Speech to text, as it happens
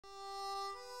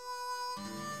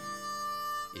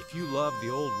If you love the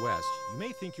Old West, you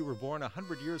may think you were born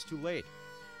 100 years too late.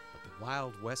 But the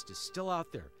Wild West is still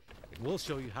out there, and we'll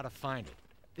show you how to find it.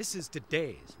 This is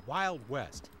today's Wild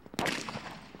West.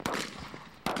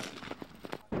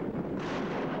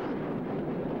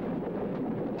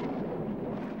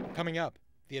 Coming up,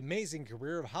 the amazing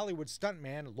career of Hollywood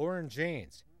stuntman Lauren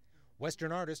Janes,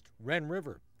 Western artist Ren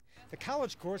River, the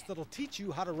college course that'll teach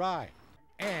you how to ride,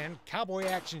 and cowboy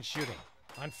action shooting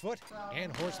on foot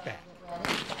and horseback.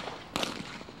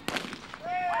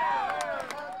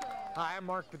 Hi, I'm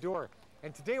Mark Bedore,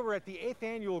 and today we're at the 8th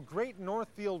annual Great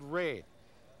Northfield Raid.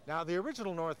 Now, the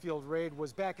original Northfield Raid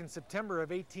was back in September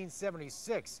of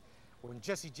 1876, when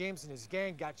Jesse James and his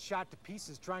gang got shot to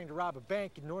pieces trying to rob a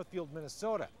bank in Northfield,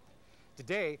 Minnesota.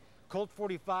 Today, Colt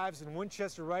 45s and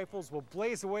Winchester rifles will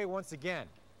blaze away once again,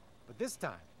 but this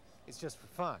time, it's just for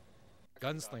fun.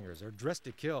 Gunslingers are dressed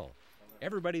to kill.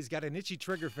 Everybody's got an itchy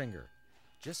trigger finger.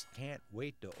 Just can't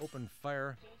wait to open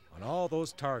fire on all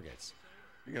those targets.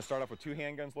 You're going to start off with 2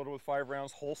 handguns loaded with 5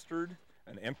 rounds, holstered,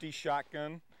 an empty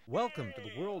shotgun. Welcome to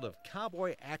the world of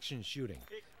cowboy action shooting,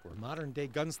 where modern-day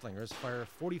gunslingers fire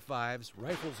 45s,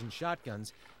 rifles, and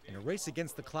shotguns in a race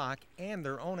against the clock and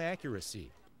their own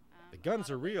accuracy. The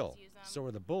guns are real, so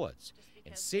are the bullets,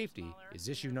 and safety is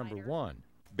issue number 1.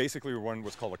 Basically, we run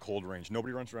what's called a cold range.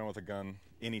 Nobody runs around with a gun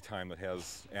anytime that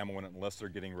has ammo in it unless they're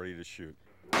getting ready to shoot.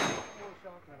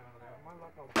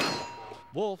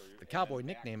 Wolf, the cowboy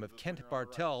nickname of Kent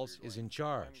Bartels, is in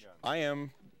charge. I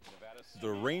am the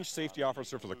range safety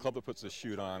officer for the club that puts this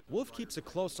shoot on. Wolf keeps a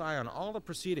close eye on all the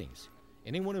proceedings.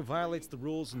 Anyone who violates the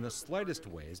rules in the slightest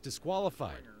way is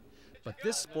disqualified. But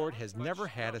this sport has never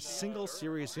had a single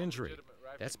serious injury.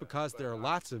 That's because there are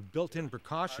lots of built-in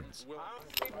precautions.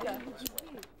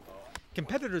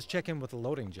 Competitors check in with the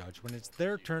loading judge when it's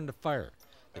their turn to fire.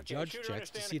 The judge checks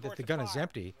to see that the gun is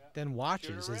empty, then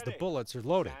watches as the bullets are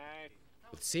loaded.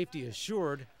 With safety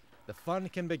assured, the fun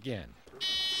can begin.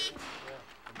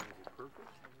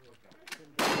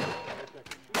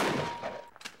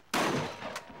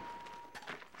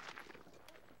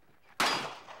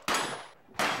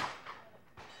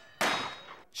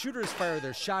 Shooters fire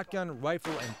their shotgun,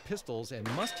 rifle, and pistols and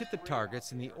must hit the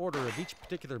targets in the order of each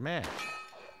particular match.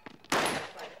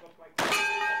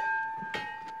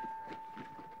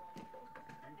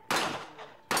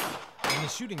 When the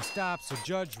shooting stops, a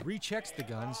judge rechecks the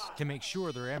guns to make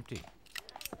sure they're empty.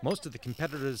 Most of the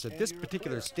competitors at this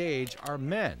particular stage are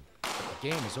men, but the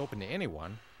game is open to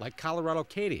anyone, like Colorado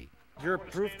Katie. You're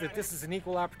proof that this is an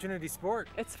equal opportunity sport.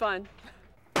 It's fun.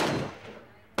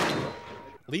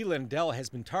 Lee Lindell has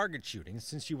been target shooting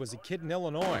since she was a kid in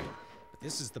Illinois, but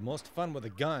this is the most fun with a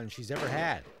gun she's ever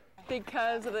had.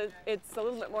 Because of it's a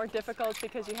little bit more difficult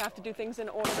because you have to do things in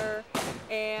order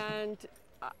and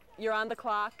you're on the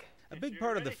clock. A big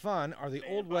part of the fun are the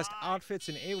Old West outfits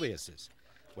and aliases.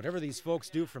 Whatever these folks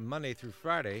do from Monday through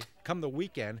Friday, come the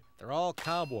weekend, they're all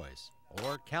cowboys,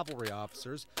 or cavalry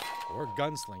officers, or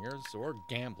gunslingers, or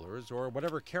gamblers, or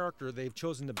whatever character they've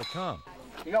chosen to become.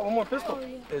 You got one more pistol.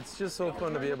 It's just so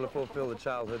fun to be able to fulfill a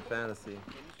childhood fantasy.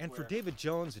 And for David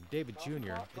Jones and David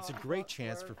Jr., it's a great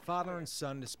chance for father and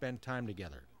son to spend time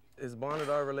together. It's bonded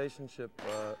our relationship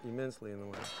immensely in the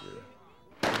last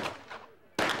year.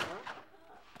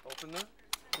 Open it.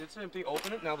 It's empty.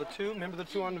 Open it. Now the 2. Remember the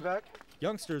 2 on the back?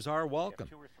 Youngsters are welcome.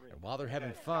 And while they're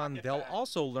having fun, they'll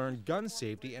also learn gun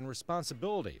safety and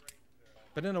responsibility.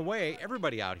 But in a way,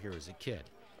 everybody out here is a kid.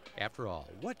 After all,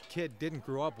 what kid didn't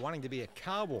grow up wanting to be a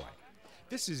cowboy?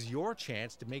 This is your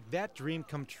chance to make that dream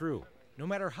come true, no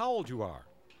matter how old you are.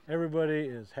 Everybody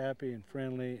is happy and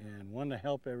friendly and want to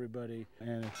help everybody,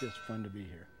 and it's just fun to be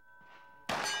here.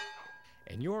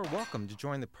 And you're welcome to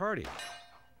join the party.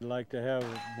 I'd like to have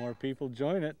more people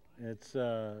join it. It's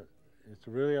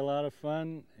really a lot of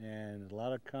fun and a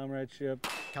lot of comradeship.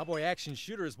 Cowboy action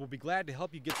shooters will be glad to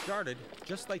help you get started,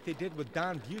 just like they did with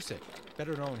Don Busick,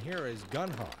 better known here as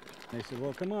Gunhawk. They said,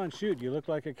 well, come on, shoot, you look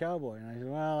like a cowboy. And I said,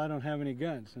 well, I don't have any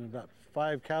guns. And about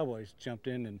 5 cowboys jumped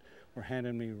in and were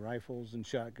handing me rifles and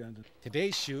shotguns.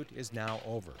 Today's shoot is now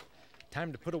over.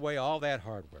 Time to put away all that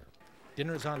hardware.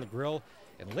 Dinner's on the grill,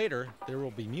 and later there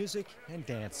will be music and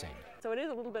dancing. So it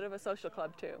is a little bit of a social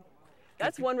club, too.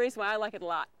 That's one reason why I like it a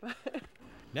lot.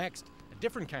 Next, a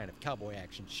different kind of cowboy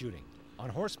action shooting on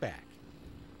horseback.